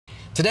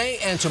Today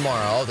and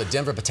tomorrow, the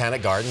Denver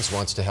Botanic Gardens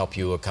wants to help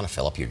you kind of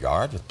fill up your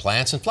yard with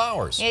plants and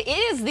flowers. It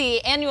is the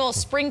annual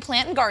spring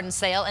plant and garden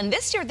sale, and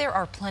this year there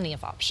are plenty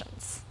of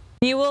options.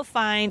 You will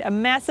find a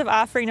massive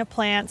offering of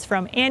plants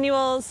from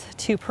annuals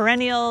to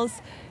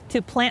perennials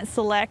to plant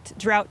select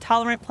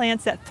drought-tolerant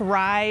plants that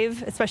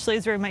thrive, especially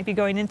as we might be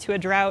going into a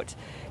drought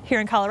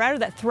here in Colorado,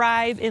 that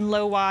thrive in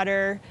low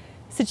water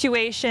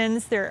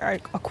situations. There are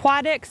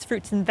aquatics,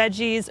 fruits and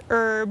veggies,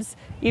 herbs,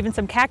 even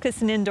some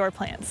cactus and indoor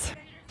plants.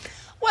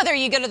 Whether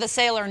you go to the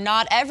sale or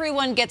not,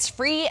 everyone gets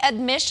free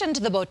admission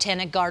to the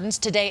Botanic Gardens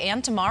today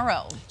and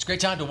tomorrow. It's a great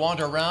time to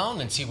wander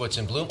around and see what's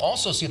in bloom.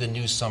 Also see the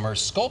new summer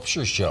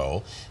sculpture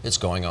show that's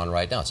going on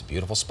right now. It's a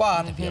beautiful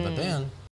spot if you haven't been.